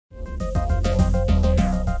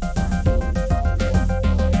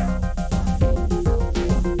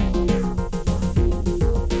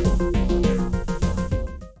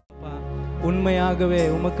உண்மையாகவே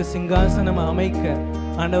உமக்கு சிங்காசனம் அமைக்க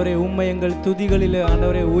ஆண்டவரே, உம்மை எங்கள் துதிகளிலே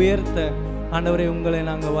ஆண்டவரே உயர்த்த ஆண்டவரே உங்களை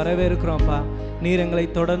நாங்கள் வரவேற்கிறோம்ப்பா. நீர் எங்களை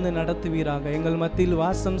தொடர்ந்து நடத்துவீராக, எங்கள் மத்தியில்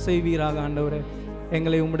வாசம் செய்வீராக. ஆண்டவரே,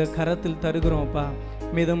 எங்களை உம்முடைய கரத்தில் தருகிறோம்ப்பா.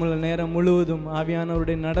 மீதமுள்ள நேரம் முழுவதும்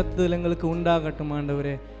ஆவியானவருடைய நடத்துதல் எங்களுக்கு உண்டாகட்டும்.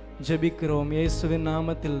 ஆண்டவரே ஜெபிக்கிறோம் இயேசுவின்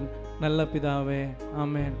நாமத்தில் நல்ல பிதாவே,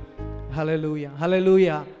 ஆமென். ஹல்லேலூயா,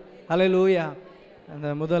 ஹல்லேலூயா, ஹல்லேலூயா. அந்த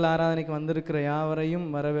முதல் ஆராதனைக்கு வந்திருக்கிற யாவரையும்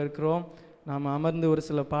வரவேற்கிறோம். நாம் அமர்ந்து ஒரு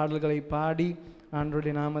சில பாடல்களை பாடி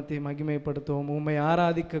ஆண்டவருடைய நாமத்தை மகிமைப்படுத்துவோம். உம்மை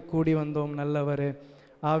ஆராதிக்க கூடி வந்தோம் நல்லவரே,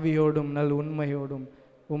 ஆவியோடும் நல் உண்மையோடும்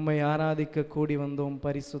உம்மை ஆராதிக்க கூடி வந்தோம்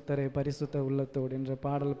பரிசுத்தரே, பரிசுத்த உள்ளத்தோடு என்ற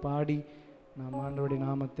பாடல் பாடி நாம் ஆண்டவருடைய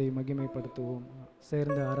நாமத்தை மகிமைப்படுத்துவோம்.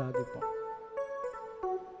 சேர்ந்து ஆராதிப்போம்.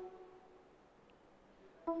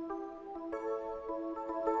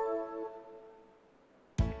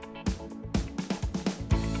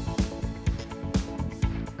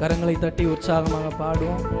 கரங்களை தட்டி உற்சாகமாக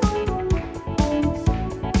பாடுவோம்.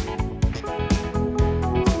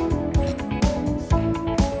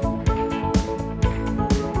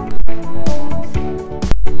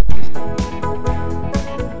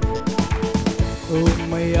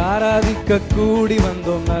 உம்மை ஆராதிக்க கூடி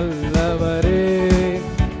வந்தோம் நல்லவரே,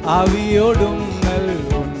 ஆவியோடும் நல்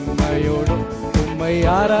உண்மையோடும் உம்மை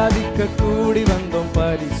ஆராதிக்க கூடி வந்தோம்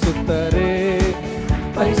பரிசுத்தரே,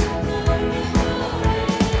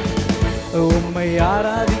 உம்மை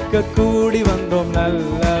ஆராதிக்க கூடி வந்தோம்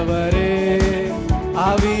நல்லவரே,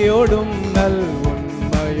 ஆவியோடும் நல்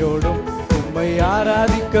உண்மையோடும் உம்மை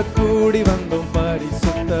ஆராதிக்க கூடி வந்தோம்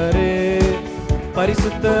பரிசுத்தரே,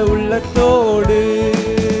 பரிசுத்த உள்ளத்தோடு.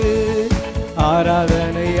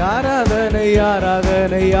 ஆராதனை ஆராதனை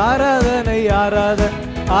ஆராதனை ஆராதனை ஆராதனை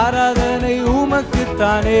ஆராதனை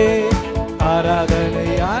உமக்குத்தானே, ஆராதனை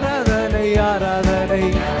ஆராதனை ஆராதனை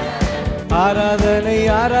ஆராதனை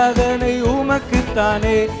ஆராதனை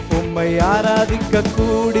உமக்குத்தானே. உம்மை ஆராதிக்க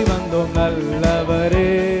கூடி வந்தோம்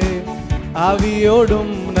நல்லவரே,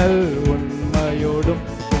 ஆவியோடும் நல் உண்மையோடும்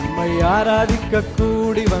உம்மை ஆராதிக்க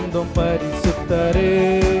கூடி வந்தோம் பரிசுத்தரே,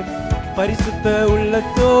 பரிசுத்த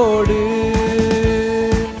உள்ளத்தோடு.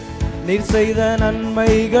 நீர் செய்த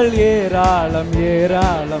நன்மைகள் ஏராளம்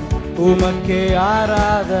ஏராளம், உமக்கே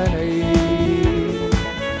ஆராதனை.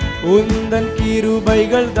 உந்தன்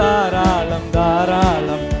கிருபைகள் தாராளம்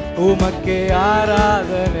தாராளம், உமக்கே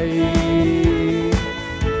ஆராதனை.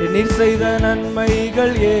 நீர் செய்த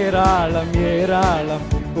நன்மைகள் ஏராளம் ஏராளம்,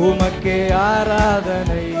 உமக்கே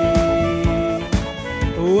ஆராதனை.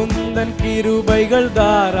 உந்தன் கிருபைகள்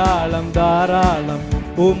தாராளம் தாராளம்,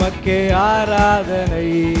 உமக்கே ஆராதனை.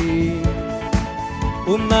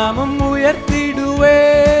 உம் நாமம் உயர்த்திடுவே,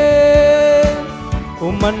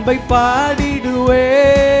 உம் அன்பை பாடிடுவே,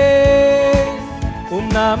 உம்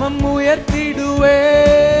நாமம் உயர்த்திடுவே,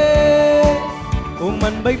 உம்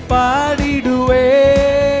அன்பை பாடிடுவே.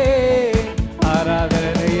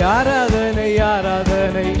 ஆராதனை ஆராதனை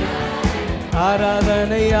ஆராதனை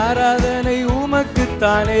ஆராதனை ஆராதனை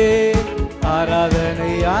உமக்குத்தானே,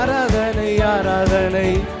 ஆராதனை ஆராதனை ஆராதனை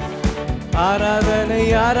ஆராதனை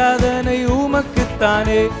ஆராதனை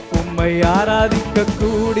உமக்குத்தானே. உம்மை ஆராதிக்க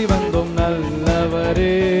கூடி வந்தோம்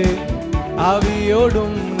நல்லவரே,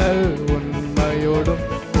 ஆவியோடும் நல் உண்மையோடும்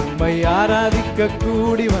உம்மை ஆராதிக்க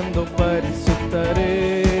கூடி வந்தோம் பரிசுத்தரே,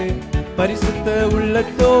 பரிசுத்த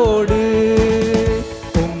உள்ளத்தோடு.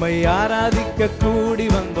 உம்மை ஆராதிக்க கூடி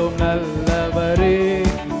வந்தோம் நல்லவரே,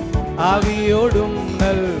 ஆவியோடும்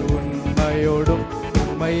நல் உண்மையோடும்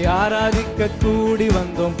உம்மை ஆராதிக்க கூடி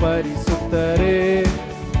வந்தோம் பரிசுத்தரே,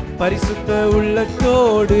 பரிசுத்த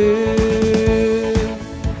உள்ளத்தோடு.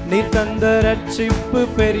 நீ தந்த ரட்சிப்பு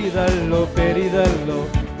பெரிதல்லோ பெரிதல்லோ,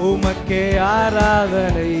 உமக்கே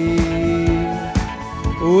ஆராதனை.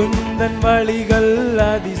 உந்தன் வழிகள்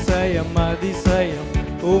அதிசயம் அதிசயம்,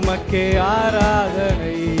 உமக்கே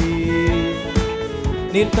ஆராதனை.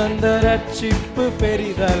 நீ தந்த ரட்சிப்பு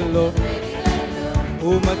பெரிதல்லோ,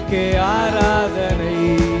 உமக்கே ஆராதனை.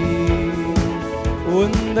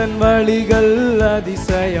 உந்தன் வழிகள்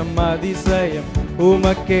அதிசயம் அதிசயம்,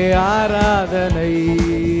 உமக்கே ஆராதனை.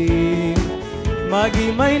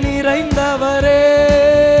 மகிமை நிறைந்தவரே,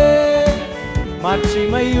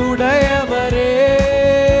 மாட்சிமையுடையவரே,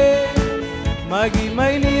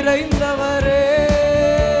 மகிமை நிறைந்தவரே,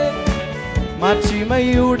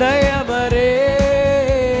 மாட்சிமையுடையவரே.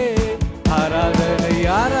 ஆராதனை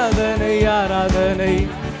ஆராதனை ஆராதனை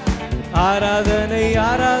ஆராதனை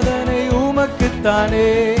ஆராதனை உமக்குத்தானே,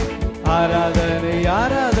 ஆராதனை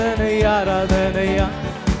ஆராதனை ஆராதனை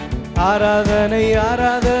ஆராதனை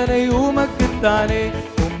ஆராதனை உமக்குத்தானே.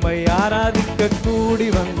 உம்மை ஆராதிக்க கூடி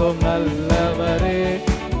வந்தோம் நல்லவரே,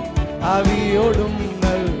 ஆவியோடும்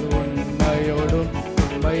நல் உண்மையோடும்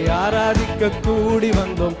ஆராதிக்க கூடி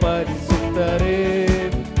வந்தோம் பரிசுத்தரே.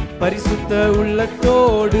 பரிசுத்த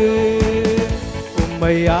உள்ளத்தோடு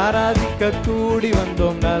உம்மை ஆராதிக்க கூடி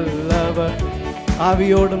வந்தோம் நல்லவர்.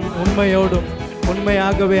 ஆவியோடும் உண்மையோடும்,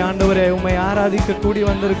 உண்மையாகவே ஆண்டவரே உம்மை ஆராதிக்க கூடி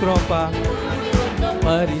வந்திருக்கிறோம்ப்பா.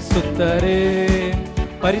 பரிசுத்தரே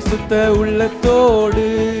பரிசுத்த உள்ளத்தோடு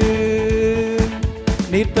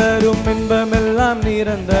நீர் தரும் இன்பமெல்லாம்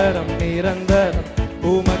நிரந்தரம் நிரந்தரம்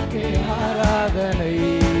உமக்கே ஆராதனை.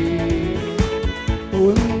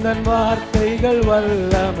 உந்தன் வார்த்தைகள்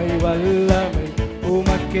வல்லமை வல்லமை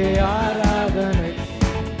உமக்கே ஆராதனை.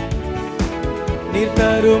 நீர்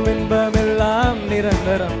தரும் இன்பமெல்லாம்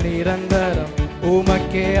நிரந்தரம் நிரந்தரம்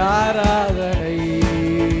உமக்கே ஆராதனை.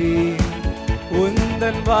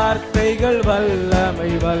 உந்தன் வார்த்தைகள்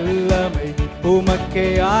வல்லமை வல்லமை உமக்கே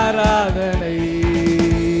ஆராதனை.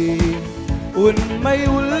 உண்மை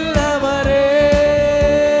உள்ளவரே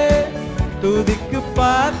துதிக்கு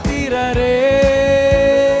பாத்திரரே.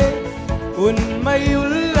 உண்மை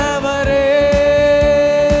உள்ளவரே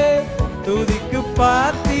துதிக்கு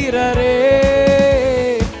பாத்திரரே.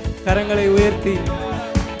 கரங்களை உயர்த்தி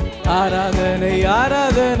ஆராதனை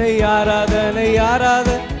ஆராதனை ஆராதனை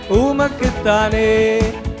ஆராதனை உமக்குத்தானே.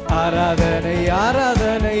 ஆராதனை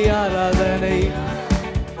ஆராதனை ஆராதனை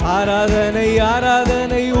ஆராதனை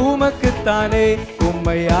ஆராதனை உமக்குத்தானே.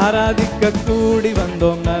 உம்மை ஆராதிக்க கூடி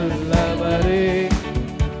வந்தோம் நல்லவரே.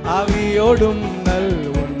 ஆவியோடும் நல்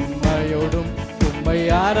உண்மையோடும் உம்மை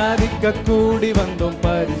ஆராதிக்க கூடி வந்தோம்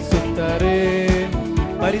பரிசுத்தரே.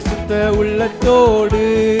 பரிசுத்த உள்ளத்தோடு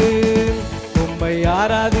உம்மை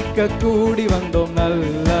ஆராதிக்க கூடி வந்தோம்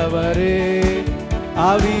நல்லவரே.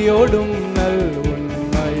 ஆவியோடும் நல்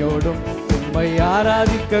உண்மையோடும் உம்மை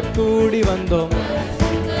ஆராதிக்க கூடி வந்தோம்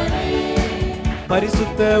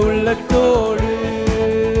பரிசுத்த உள்ளத்தோடு.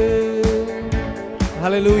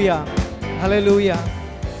 ஹல்லேலூயா ஹல்லேலூயா.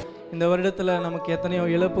 இந்த வருடத்துல நமக்கு எத்தனையோ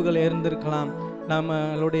இழப்புகள் இருந்திருக்கலாம்,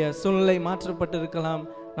 நம்மளுடைய சூழ்நிலை மாற்றப்பட்டிருக்கலாம்,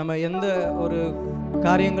 நம்ம எந்த ஒரு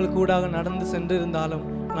காரியங்கள் கூடாக நடந்து சென்றிருந்தாலும்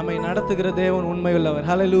நம்மை நடத்துகிற தேவன் உண்மையுள்ளவர்.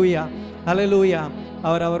 ஹல்லேலூயா ஹல்லேலூயா.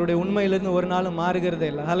 அவர் அவருடைய உண்மையிலிருந்து ஒரு நாளும் மாறுகிறதே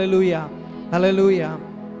இல்லை. ஹல்லேலூயா ஹல்லேலூயா.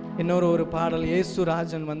 இன்னொரு பாடல், இயேசு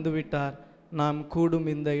ராஜன் வந்து விட்டார் நாம் கூடும்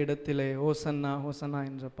இந்த இடத்திலே, ஓசன்னா ஓசன்னா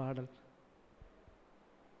என்ற பாடல்.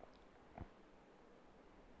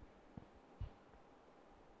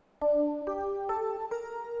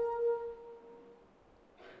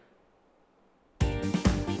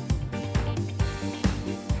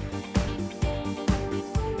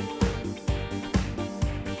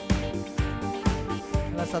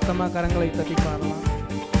 சத்தமா கரங்களை தட்டி பாடலாம்.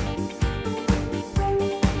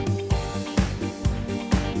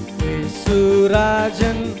 இயேசு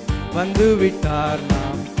ராஜன் வந்து விட்டார்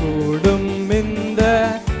நாம் கூடும் இந்த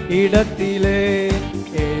இடத்திலே.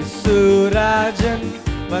 இயேசு ராஜன்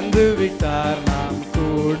வந்து விட்டார் நாம்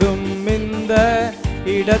கூடும் இந்த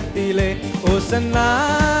இடத்திலே. ஓசன்னா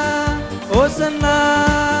ஓசன்னா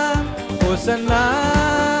ஓசன்னா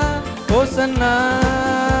ஓசன்னா.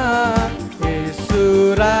 இயேசு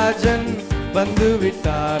ராஜன் வந்து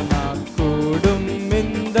விட்டார் நாம் கூடும்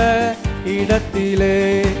இந்த இடத்திலே.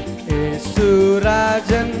 இயேசு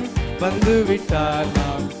ராஜன் வந்து விட்டார்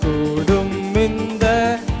நாம் கூடும் இந்த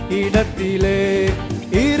இடத்திலே.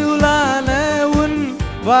 இருளான உன்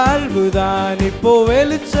வாழ்வுதான் இப்போ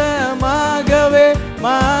வெளிச்சமாகவே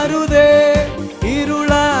மாறுதே.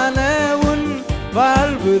 இருளான உன்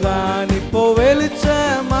வாழ்வுதான் இப்போ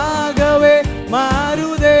வெளிச்சமாகவே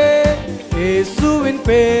மாறுதே. இயேசுவின்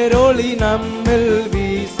பேரொளி நம்மில்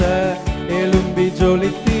வீச எழும்பி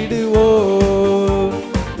ஜொலித்திடுவோம்.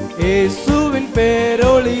 இயேசுவின்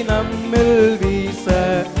பேரொளி நம்மில் வீச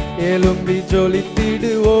எழும்பி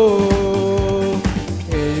ஜொலித்திடுவோம்.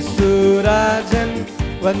 இயேசு ராஜன்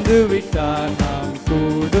வந்து விட்டார் நாம்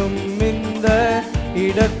கூடும் இந்த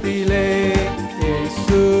இடத்திலே.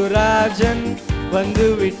 இயேசு ராஜன் வந்து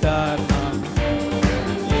விட்டார் நாம்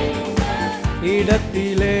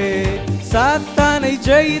இடத்திலே. சாத்தானை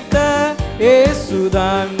ஜெயித்த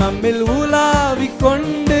இயேசுதான் நம்மில் உலாவிக்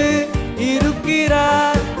கொண்டு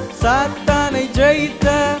இருக்கிறார். சாத்தானை ஜெயித்த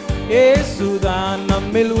இயேசுதான்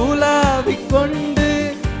நம்மில் உலாவிக் கொண்டு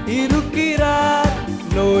இருக்கிறார்.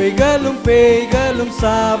 நோய்களும் பேய்களும்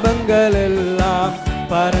சாபங்கள் எல்லாம்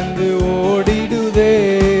பறந்து ஓடிடுதே.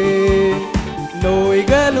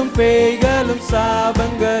 நோய்களும் பேய்களும்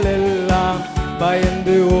சாபங்கள் எல்லாம்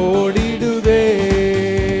பயந்து ஓடிடுதே.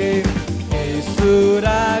 இயேசு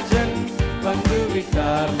ராஜன் வந்து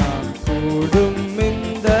விட்டார் நாம் கூடும்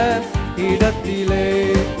இந்த இடத்திலே.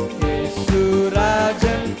 இயேசு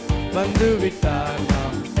ராஜன் வந்து விட்டார்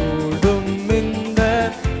நாம் கூடும் இந்த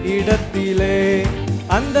இடத்திலே.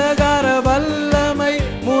 அந்தகார வல்லமை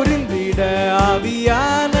முறி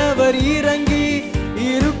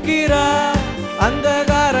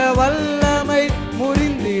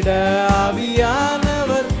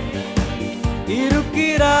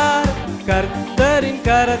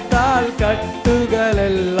கரத்தால் கட்டுகள்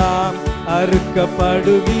எல்லாம்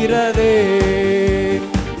அறுக்கப்படுகிறதே.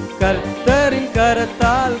 கர்த்தரின்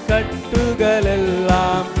கரத்தால் கட்டுகள்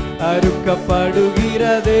எல்லாம்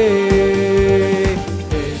அறுக்கப்படுகிறதே.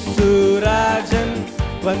 இயேசுராஜன்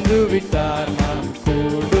வந்துவிட்டார், நாம்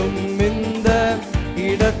கூடும் இந்த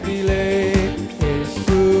இடத்திலே.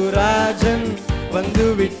 இயேசுராஜன்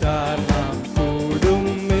வந்துவிட்டார், நாம்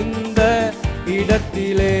கூடும் இந்த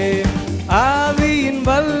இடத்திலே. ஆவியின்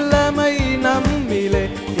வல்லமை நம்மிலே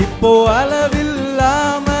இப்போ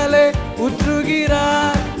அளவில்லாமலே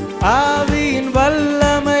ஊற்றுகிறார். ஆவியின்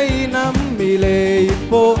வல்லமை நம்மிலே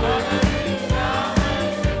இப்போ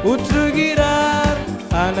ஊற்றுகிறார்.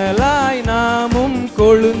 அனலாய் நாமும்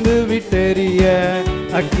கொழுந்து விட்டெறிய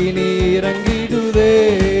அக்கினி இறங்கிடுதே.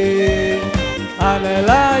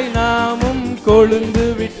 அனலாய் நாமும் கொழுந்து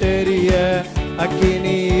விட்டெறிய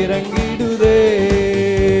அக்கினி இறங்கிடுதே.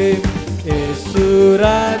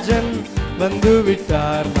 இயேசுராஜன்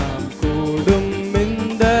வந்துவிட்டார், நாம் கூடும்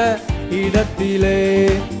இந்த இடத்திலே.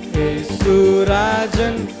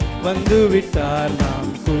 இயேசுராஜன் வந்துவிட்டார்,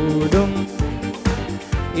 நாம் கூடும்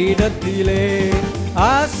இடத்திலே.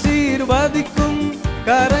 ஆசீர்வதிக்கும்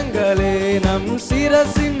கரங்களே நம்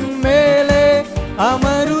சிரசின் மேலே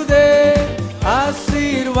அமருதே.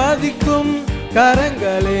 ஆசீர்வதிக்கும்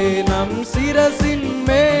கரங்களே நம் சிரசின்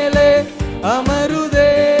மேலே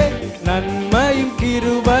அமருதே. நன்மையும்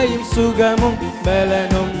கிருபையும் சுகமும்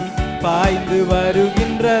பலனும் பாய்ந்து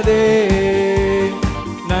வருகின்றதே.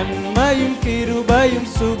 நன்மையும் கிருபையும்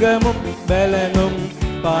சுகமும் பலனும்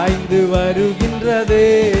பாய்ந்து வருகின்றதே.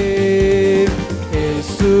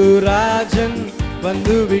 இயேசுராஜன்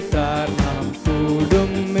வந்துவிட்டார், நாம்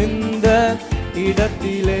கூடும் இந்த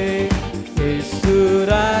இடத்திலே.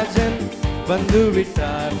 இயேசுராஜன்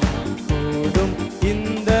வந்துவிட்டார், நாம் கூடும்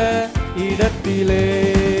இந்த இடத்திலே.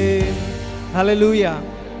 ஹல்லேலூயா,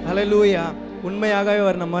 ஹல்லேலூயா. உண்மையாகவே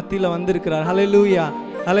அவர் நம் மத்தியில் வந்திருக்கிறார். ஹல்லேலூயா,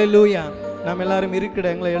 ஹல்லேலூயா. நாம் எல்லாரும் இருக்கிற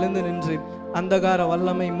எங்களை எழுந்து நின்று அந்தகார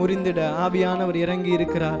வல்லமை முறிந்திட ஆவியானவர் இறங்கி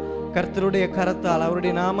இருக்கிறார். கர்த்தருடைய கரத்தால்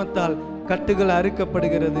அவருடைய நாமத்தால் கட்டுகள்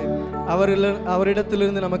அறுக்கப்படுகிறது.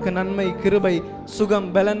 அவரிடத்திலிருந்து நமக்கு நன்மை கிருபை சுகம்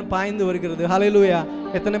பலன் பாய்ந்து வருகிறது. ஹல்லேலூயா.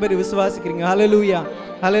 எத்தனை பேர் விசுவாசிக்கிறீங்க? ஹல்லேலூயா,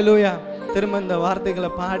 ஹல்லேலூயா. திரும்ப இந்த வார்த்தைகளை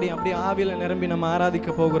பாடி அப்படியே ஆவியில நிரம்பி நம்ம ஆராதிக்க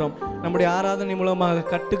போகிறோம். நம்முடைய ஆராதனை மூலமாக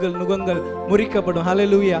கட்டுகள் நுகங்கள் முறிக்கப்படும்.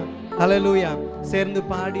 ஹல்லேலூயா, ஹல்லேலூயா. சேர்ந்து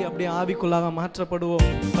பாடி அப்படியே ஆவிக்குள்ளாக மாற்றப்படுவோம்.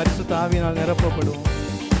 பரிசுத்த ஆவியினால் நிரப்பப்படுவோம்.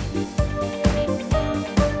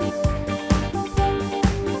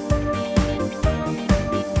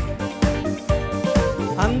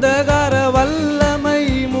 அந்தகார வல்லமை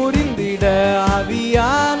முறிந்திட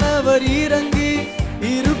ஆவியானவர் இறங்கி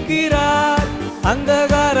இருக்கிறார்.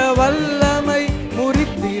 அந்தகார வல்லமை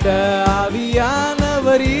முறித்திட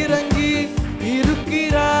ஆவியானவர் இறங்கி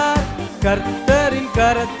இருக்கிறார். கர்த்தரின்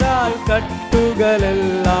கரத்தால் கட்டுகள்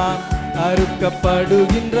எல்லாம்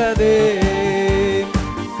அறுக்கப்படுகின்றதே.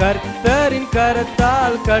 கர்த்தரின்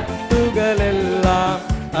கரத்தால் கட்டுகள் எல்லாம்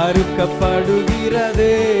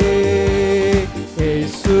அறுக்கப்படுகிறதே.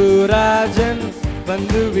 இயேசுராஜன்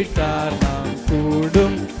வந்துவிட்டார், நாம்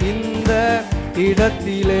கூடும் இந்த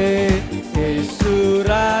இடத்திலே.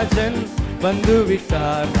 இயேசுராஜன்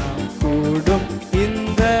வந்துவிட்டார், நாம் கூடும்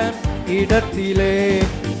இந்த இடத்திலே.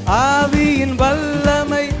 ஆவியின்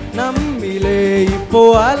வல்லமை நம்மிலே இப்போ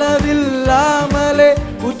அளவில்லாமலே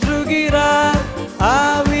ஊற்றுகிறார்.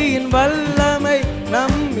 ஆவியின் வல்லமை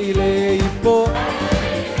நம்மிலே இப்போ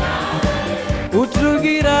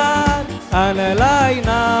ஊற்றுகிறார். அனலாய்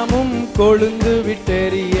நாமும் கொழுந்து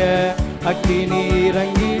விட்டெறிய அக்கினி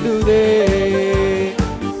இறங்கிடுதே.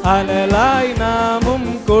 அனலாய் நாமும்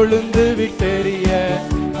கொழுந்து விட்டெறிய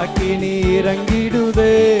அக்கினி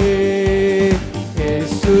இறங்கிடுதே.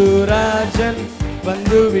 இயேசுராஜன்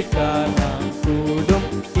வந்துவிட்டார், நாம் கூடும்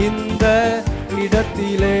இந்த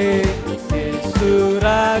இடத்திலே.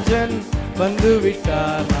 இயேசுராஜன்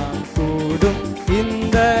வந்துவிட்டார், நாம் கூடும்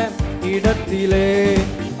இந்த இடத்திலே.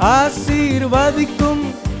 ஆசீர்வதிக்கும்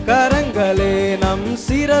கரங்களே நம்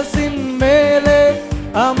சிரசின் மேலே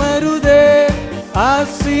அமருதே.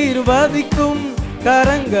 ஆசீர்வதிக்கும்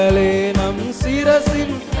கரங்களே நம்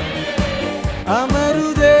சிரசின்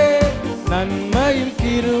அமருதே. நன்மையும்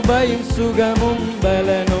கிருபையும் சுகமும்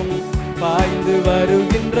பலனும் பாய்ந்து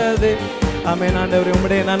வருகின்றது. ஆமென். ஆண்டவரே,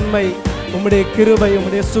 உம்முடைய நன்மை, உம்முடைய கிருபை,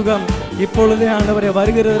 உம்முடைய சுகம் இப்பொழுதே ஆண்டவரே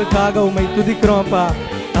வருகிறதற்காக உம்மை துதிக்கிறோம் அப்பா.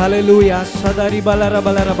 ஹல்லேலூயா. சதரி பலர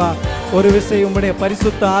பலரபா. ஒரு விசை உம்முடைய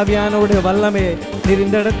பரிசுத்த ஆவியானவருடைய வல்லமே நீர்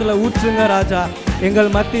இந்த இடத்துல ஊற்றுங்க ராஜா. எங்கள்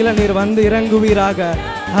மத்தியில் நீர் வந்து இறங்குவீராக.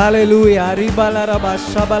 ஹல்லேலூயா. ரிபலரபா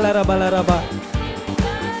ஷபலர பலரபா.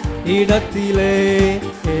 இடத்திலே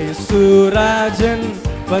இயேசுராஜன்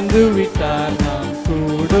வந்துவிட்டார், நாம்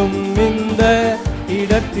கூட கூடும் இந்த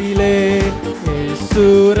இடத்திலே,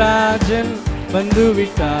 இயேசுராஜன்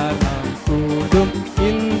வந்துவிட்டார், நாம் கூடும்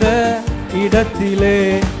இந்த இடத்திலே.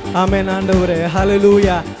 ஆமென் ஆண்டவரே.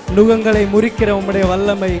 ஹல்லேலூயா. நுகங்களை முறிக்கிற உம்முடைய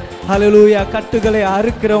வல்லமை, ஹல்லேலூயா. கட்டுகளை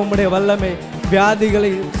அறுக்கிற உம்முடைய வல்லமை,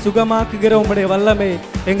 வியாதிகளை சுகமாக்குகிற உம்முடைய வல்லமை,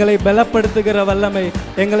 எங்களை பலப்படுத்துகிற வல்லமை,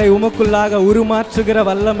 எங்களை உமக்குள்ளாக உருமாற்றுகிற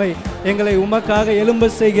வல்லமை, எங்களை உமக்காக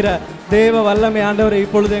எழும்ப செய்கிற தேவ வல்லமை ஆண்டவரே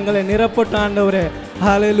இப்பொழுது எங்களை நிரப்பட்ட ஆண்டவரே.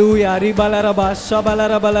 ஹல்லேலூயா. ரிபலரபா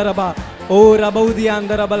ஷபலரபலரபா ஓ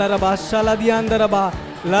ரபௌதியாந்தரபலரபா ஷலதியாந்தரபா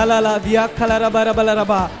லலலா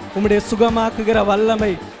தியாக்கலரபரபலரபா. உம்முடைய சுகமாக்குகிற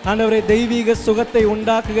வல்லமை ஆண்டவரே, தெய்வீக சுகத்தை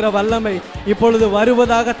உண்டாக்குகிற வல்லமை இப்பொழுது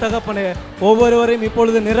வருவதாக தகப்பனே, ஒவ்வொருவரையும்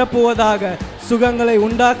இப்பொழுது நிரப்புவதாக, சுகங்களை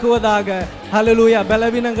உண்டாக்குவதாக, ஹல்லேலூயா.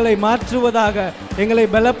 பலவீனங்களை மாற்றுவதாக, எங்களை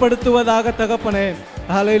பலப்படுத்துவதாக தகப்பனே.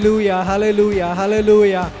 ஹல்லேலூயா, ஹல்லேலூயா,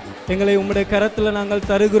 ஹல்லேலூயா. எங்களை உம்முடைய கரத்தில் நாங்கள்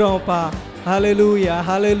தருகிறோம்ப்பா. ஹல்லேலூயா,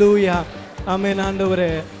 ஹல்லேலூயா. ஆமென்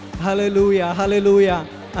ஆண்டவரே. ஹல்லேலூயா, ஹல்லேலூயா.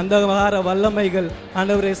 அந்த வார வல்லமைகள்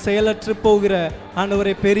ஆண்டவரே, செயலற்று போகிற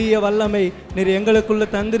ஆண்டவரே பெரிய வல்லமை நீர் எங்களுக்குள்ள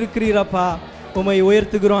தந்திருக்கிறீரப்பா. உம்மை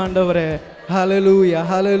உயர்த்துகிறோம் ஆண்டவரே. ஹல்லேலூயா,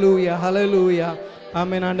 ஹல்லேலூயா, ஹல்லேலூயா.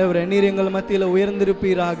 ஆமென் ஆண்டவரே. நீர் எங்கள் மத்தியில்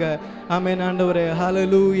உயர்ந்திருப்பீராக. ஆமென் ஆண்டவரே.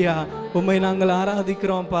 ஹல்லேலூயா. உம்மை நாங்கள்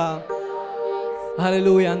ஆராதிக்கிறோம்ப்பா.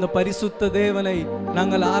 ஹல்லேலூயா. அந்த பரிசுத்த தேவனை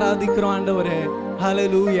நாங்கள் ஆராதிக்கிறோம் ஆண்டவரே.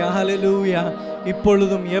 ஹல்லேலூயா, ஹல்லேலூயா.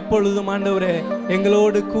 இப்பொழுதும் எப்பொழுதும் ஆண்டவரே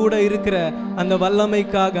எங்களோடு கூட இருக்கிற அந்த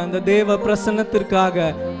வல்லமைக்காக, அந்த தேவ பிரசன்னத்திற்காக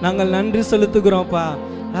நாங்கள் நன்றி செலுத்துகிறோம்ப்பா.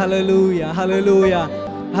 ஹல்லேலூயா, ஹல்லேலூயா,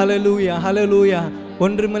 ஹல்லேலூயா, ஹல்லேலூயா.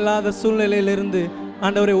 ஒன்றுமில்லாத சூழ்நிலையிலிருந்து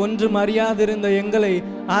ஆண்டவரை ஒன்றும் அறியாதிருந்த எங்களை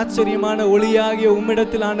ஆச்சரியமான ஒளியாகிய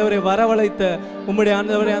உம்மிடத்தில் ஆண்டவரை வரவழைத்த உம்முடைய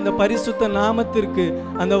ஆண்டவரை அந்த பரிசுத்த நாமத்திற்கு,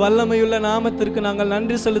 அந்த வல்லமையுள்ள நாமத்திற்கு நாங்கள்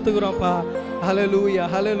நன்றி செலுத்துகிறோம்ப்பா. ஹல்லேலூயா,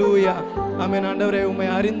 ஹல்லேலூயா. ஆமென் ஆண்டவரே. உம்மை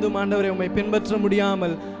அறிந்தும் ஆண்டவரை உம்மை பின்பற்ற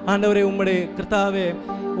முடியாமல் ஆண்டவரை உம்முடைய கர்த்தாவே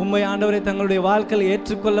உம்மை ஆண்டவரை தங்களுடைய வாழ்க்கையில்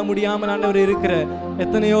ஏற்றுக்கொள்ள முடியாமல் ஆண்டவரை இருக்கிற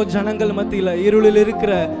எத்தனையோ ஜனங்கள் மத்தியில், இருளில்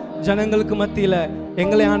இருக்கிற ஜனங்களுக்கு மத்தியில்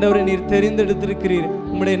எங்களை ஆண்டவரை நீர் தெரிந்தெடுத்திருக்கிறீர்.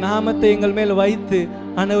 உம்முடைய நாமத்தை எங்கள் மேல் வைத்து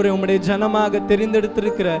ஆண்டவரை உம்முடைய ஜனமாக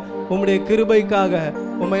தெரிந்தெடுத்திருக்கிற உம்முடைய கிருபைக்காக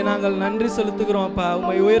உம்மை நாங்கள் நன்றி செலுத்துகிறோம்ப்பா.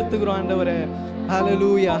 உம்மை உயர்த்துகிறோம் ஆண்டவரே.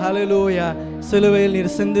 ஹல்லேலூயா, ஹல்லேலூயா. சிலுவையில்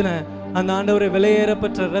நீர் சிந்தின அந்த ஆண்டவரை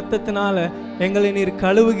விலையேறப்பட்ட இரத்தத்தினால எங்களை நீர்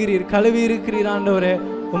கழுவி இருக்கிறீர் ஆண்டவரே.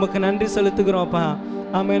 உமக்கு நன்றி செலுத்துகிறோம்ப்பா.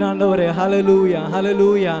 ஆமென் ஆண்டவரே. ஹல்லேலூயா,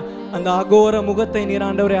 ஹல்லேலூயா. அந்த அகோர முகத்தை நீர்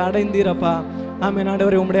ஆண்டவரை அடைந்தீரப்பா. ஆமென்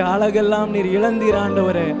ஆண்டவரே. உம்முடைய அழகெல்லாம் நீர் இழந்தீர்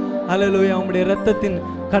ஆண்டவரே. ஹல்லேலூயா. உம்முடைய இரத்தத்தின்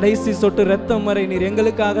கடைசி சொட்டு இரத்தம் வரை நீர்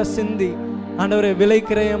எங்களுக்காக சிந்தி ஆண்டவரை விலை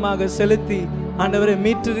கிரயமாக செலுத்தி ஆண்டவரை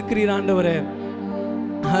மீட்டிருக்கிறீர் ஆண்டவரே.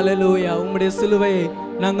 ஹல்லேலூயா. உம்முடைய சிலுவையை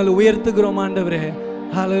நாங்கள் உயர்த்துகிறோம் ஆண்டவரே.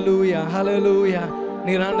 ஹல்லேலூயா, ஹல்லேலூயா.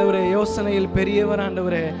 நீர் ஆண்டவரே யோசனையில் பெரியவர்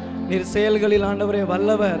ஆண்டவரே. நீர் செயல்களில் ஆண்டவரே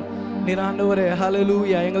வல்லவர். நீர் ஆண்டவரே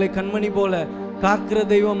ஹல்லேலூயா. எங்களை கண்மணி போல காக்கிற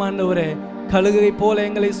தெய்வம் ஆண்டவரே. கழுகை போல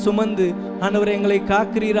எங்களை சுமந்து ஆண்டவரே எங்களை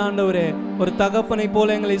காக்கிறீர் ஆண்டவரே. ஒரு தகப்பனை போல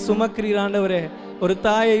எங்களை சுமக்கிறீர் ஆண்டவரே. ஒரு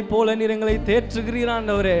தாயை போல நீர் எங்களை தேற்றுகிறீர்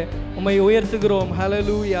ஆண்டவரே. உம்மை உயர்த்துகிறோம்.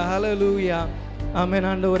 ஹல்லேலூயா, ஹல்லேலூயா. ஆமென்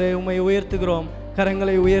ஆண்டவரே. உம்மை உயர்த்துகிறோம்.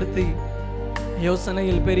 கரங்களை உயர்த்தி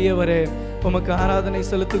யோசனையில் பெரியவரே உமக்கு ஆராதனை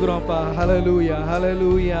செலுத்துகிறோம்ப்பா. ஹல்லேலூயா,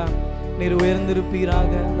 ஹல்லேலூயா. நீர்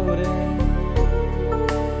உயர்ந்திருப்பீராக ஆண்டவரே.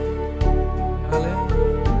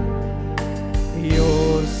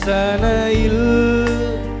 யோசனையில்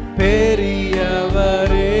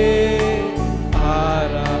பெரியவரே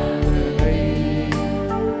ஆராதனை,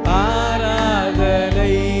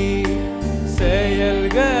 ஆராதனை.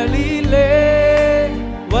 செயல்களிலே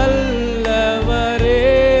வல்லவரே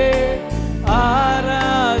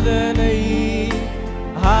ஆராதனை,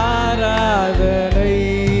 ஆராதனை.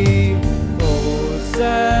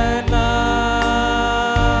 ஓசனா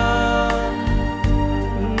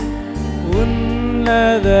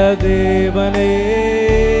உன்னத தேவனே.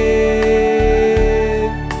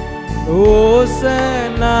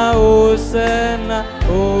 ஓசனா, ஓசனா,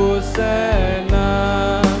 ஓசனா.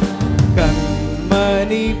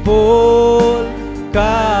 கண்மணி போல்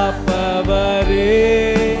காப்பவரே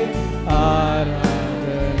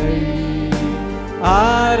ஆராதனை,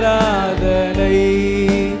 ஆராதனை.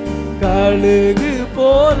 கழுகு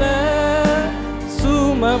போல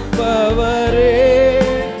சுமப்பவரே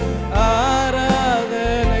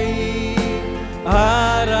ஆராதனை,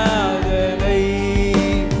 ஆராதனை.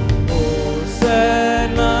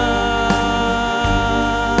 ஓசனா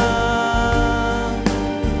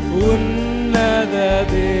உன்னத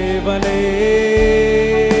தேவனே.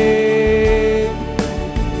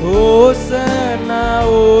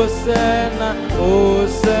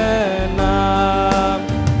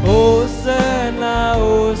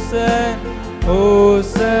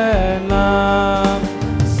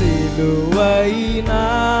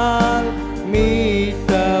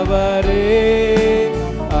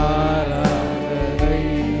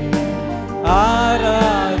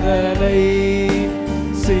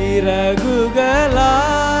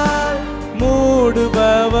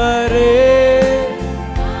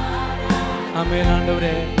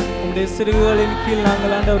 சிறுகுகளின் கீழ்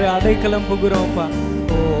நாங்கள் ஆண்டவரை அடைக்கலம் புகுறோம்ப்பா.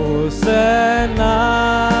 ஓசன்னா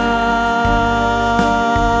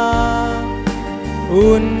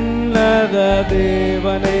உன்னத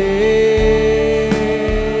தேவனே,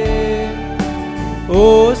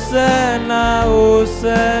 ஓசன்னா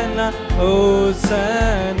ஓசன்னா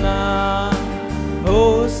ஓசன்னா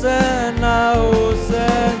ஓசன்னா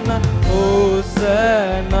ஓசன்னா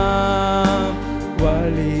ஓசன்னா,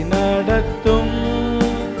 வழி நடத்தும்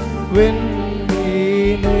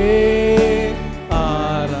விண்மீனே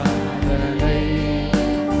ஆராதனை.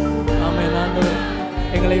 ஆமென் ஆண்டவரே,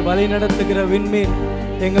 எங்களை வழி நடத்துகிற விண்மீன்,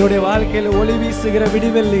 எங்களுடைய வாழ்க்கையில் ஒளி வீசுகிற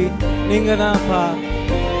விடிவெள்ளி நீங்க தான்ப்பா.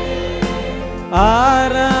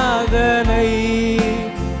 ஆராதனை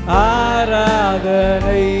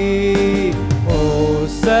ஆராதனை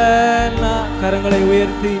ஓசன்னா. கரங்களை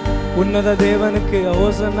உயர்த்தி உன்னத தேவனுக்கு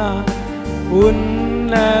ஓசன்னா.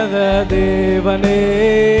 உன்னத தேவனே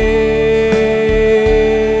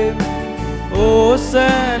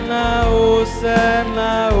ஓசன்னா ஓசன்னா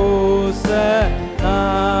ஓசன்னா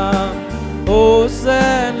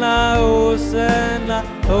ஓசன்னா ஓசன்னா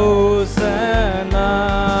ஓசன்னா,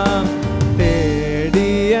 தேடி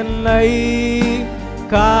என்னை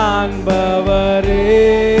காண்பவரே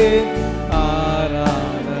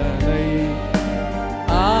ஆராதனை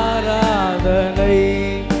ஆராதனை,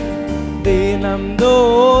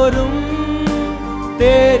 தினம்தோறும்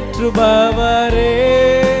தேற்றுபவரே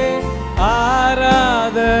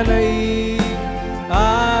ஆராதனை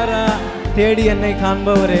தேடி என்னை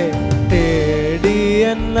காண்பவரே, தேடி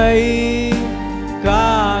என்னை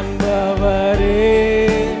காண்பவரே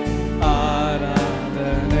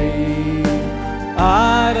ஆராதனை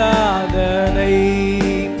ஆராதனை,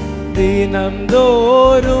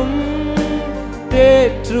 தினம்தோறும்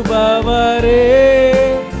தேற்றுபவரே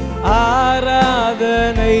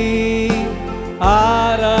ஆராதனை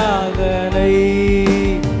ஆராதனை.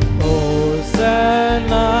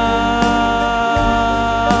 ஓசன்னா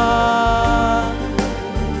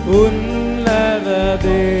உன்னத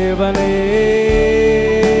தேவனே,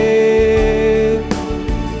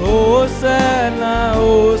 ஓசன்னா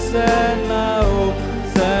ஓசன்னா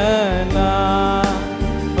ஓசன்னா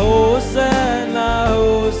ஓசன்னா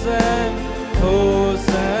ஓசன்னா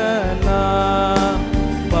ஓசன்னா,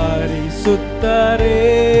 பரிசுத்தரே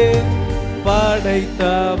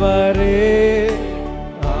படைத்தவரே,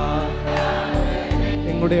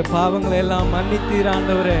 எங்களுடைய பாவங்களை எல்லாம் மன்னித்தீர்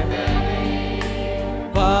ஆண்டவரே.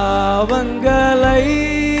 பாவங்களை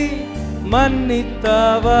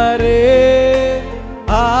மன்னித்தவரே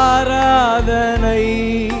ஆராதனை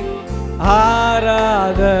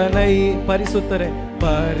ஆராதனை, பரிசுத்தரே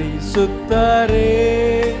பரிசுத்தரே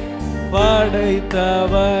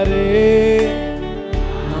படைத்தவரே.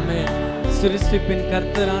 ஆமென். சிருஷ்டிப்பின்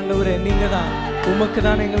கர்த்தர் ஆண்டவரே, நீங்க தான், உமக்கு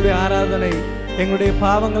தான் எங்களுடைய ஆராதனை. எங்களுடைய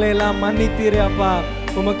பாவங்களை எல்லாம் மன்னித்தீரே அப்பா,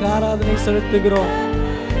 உமக்கு ஆராதனை செலுத்துகிறோம்.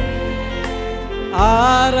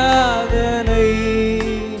 ஆராதனை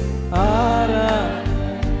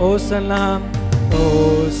ஓசன்னா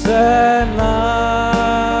ஓசன்னா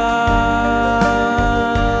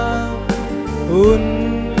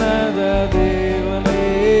உன்னத தேவனே,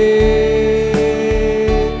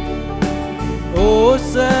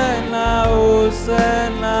 ஓசன்னா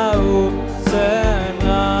ஓசன்னா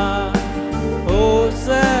ஓசன்னா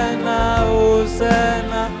ஓசன்னா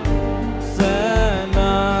ஓசன்னா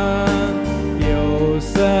ஓசன்னா,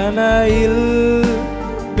 யோசனையில்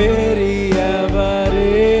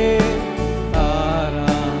பெரியவரே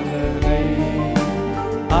ஆராதனை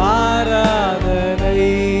ஆராதனை,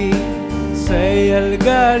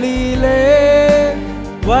 செயல்களிலே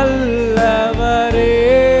வல்லவரே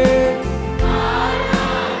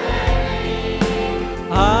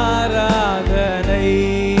ஆராதனை.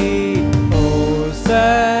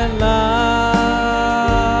 ஓசன்னா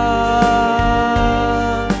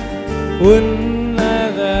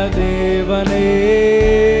உன்னத தேவனே,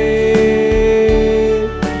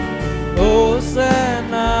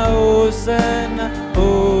 ஓசன்னா ஓசன்னா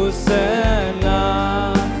ஓசன்னா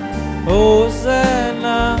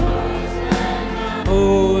ஓசன்னா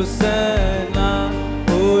ஓசன்னா,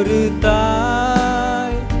 ஒரு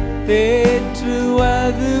தாய்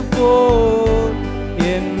தேற்றுவது போல்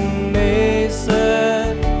என்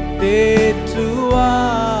நேசர் தேற்றுவார்.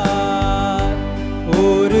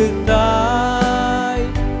 ஒரு தாய்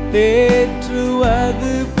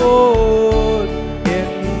தேற்றுவது போல்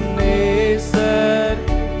என் நேசர்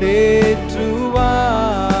தேற்றுவார்.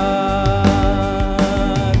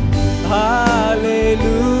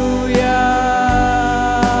 ஹல்லேலூயா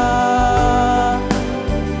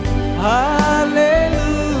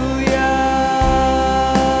ஹல்லேலூயா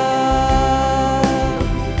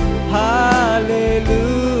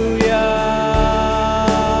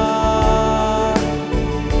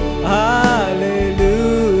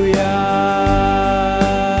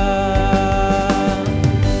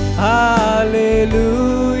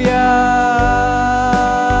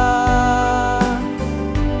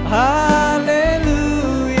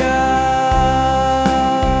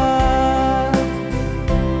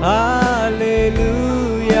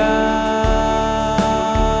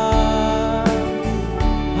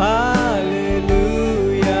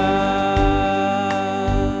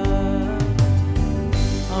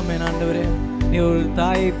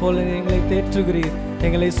தாயை போல எங்களை தேற்றுகிறீர்,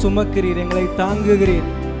 எங்களை சுமக்கிறீர், எங்களை தாங்குகிறீர்.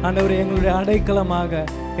 ஆண்டவரே, எங்களுடைய அடைக்கலமாக,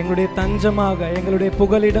 எங்களுடைய தஞ்சமாக, எங்களுடைய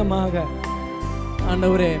புகலிடமாக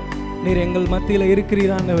ஆண்டவரே நீர் எங்கள் மத்தியில்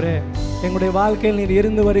இருக்கிறீர். ஆண்டவரே, எங்களுடைய வாழ்க்கையில் நீர்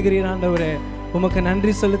இருந்து வருகிறீர். ஆண்டவரே, உமக்கு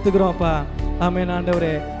நன்றி செலுத்துகிறோம்ப்பா. ஆமென்.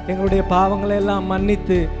 ஆண்டவரே, எங்களுடைய பாவங்களை எல்லாம்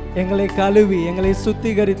மன்னித்து எங்களை கழுவி எங்களை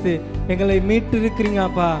சுத்திகரித்து எங்களை மீட்டு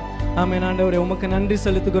இருக்கிறீங்கப்பா. ஆமென். ஆண்டவரே, உமக்கு நன்றி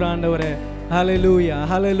செலுத்துகிறோம். ஆண்டவரே, ஹல்லேலூயா,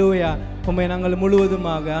 ஹல்லேலூயா. உம்மை நாங்கள்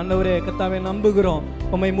முழுவதுமாக ஆண்டவரே கர்த்தாவே நம்புகிறோம்.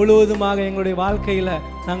 உம்மை முழுவதுமாக எங்களுடைய வாழ்க்கையில்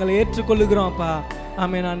நாங்கள் ஏற்றுக்கொள்ளுகிறோம்ப்பா.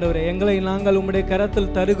 ஆமென். ஆண்டவரே, எங்களை நாங்கள் உம்முடைய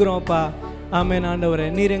கரத்தில் தருகிறோம்ப்பா. ஆமென். ஆண்டவரே,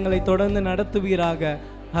 நீர் எங்களை தொடர்ந்து நடத்துவீராக.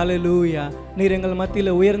 ஹல்லேலூயா. நீர் எங்கள்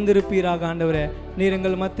மத்தியில் உயர்ந்திருப்பீராக. ஆண்டவரே, நீர்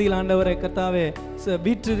எங்கள் மத்தியில் ஆண்டவரே கர்த்தாவே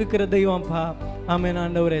வீற்றிருக்கிற தெய்வம்ப்பா. ஆமென்.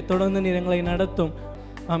 ஆண்டவரே, தொடர்ந்து நீர் எங்களை நடத்தும்.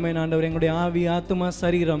 ஆமென். ஆண்டவரே, எங்களுடைய ஆவி, ஆத்துமா,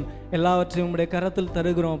 சரீரம் எல்லாவற்றையும் உம்முடைய கரத்தில்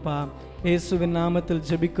தருகிறோம்ப்பா. இயேசுவின் நாமத்தில்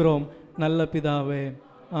ஜெபிக்கிறோம் நல்ல பிதாவே.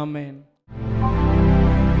 ஆமென்.